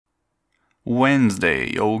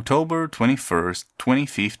Wednesday, October 21st,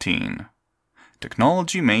 2015.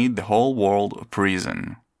 Technology made the whole world a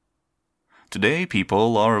prison. Today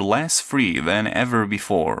people are less free than ever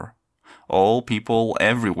before. All people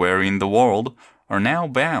everywhere in the world are now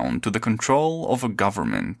bound to the control of a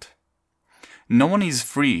government. No one is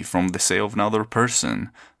free from the say of another person,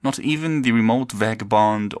 not even the remote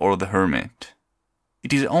vagabond or the hermit.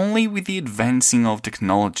 It is only with the advancing of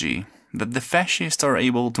technology that the fascists are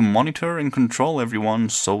able to monitor and control everyone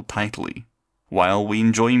so tightly. While we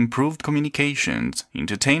enjoy improved communications,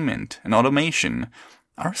 entertainment, and automation,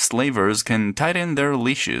 our slavers can tighten their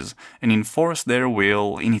leashes and enforce their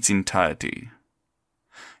will in its entirety.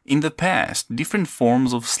 In the past, different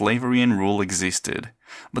forms of slavery and rule existed,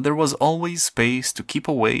 but there was always space to keep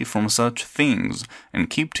away from such things and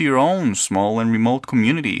keep to your own small and remote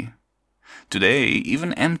community. Today,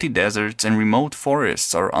 even empty deserts and remote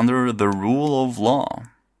forests are under the rule of law.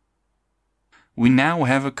 We now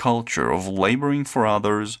have a culture of laboring for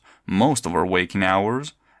others most of our waking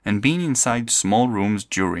hours and being inside small rooms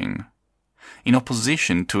during. In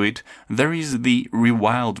opposition to it, there is the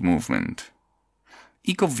rewild movement.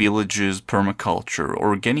 Eco-villages, permaculture,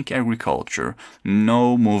 organic agriculture,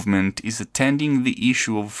 no movement is attending the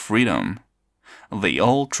issue of freedom. They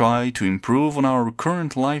all try to improve on our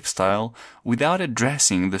current lifestyle without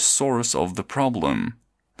addressing the source of the problem.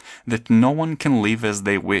 That no one can live as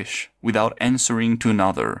they wish without answering to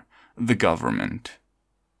another, the government.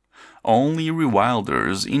 Only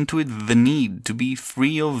rewilders intuit the need to be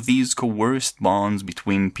free of these coerced bonds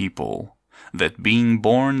between people. That being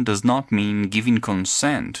born does not mean giving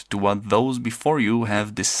consent to what those before you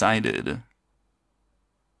have decided.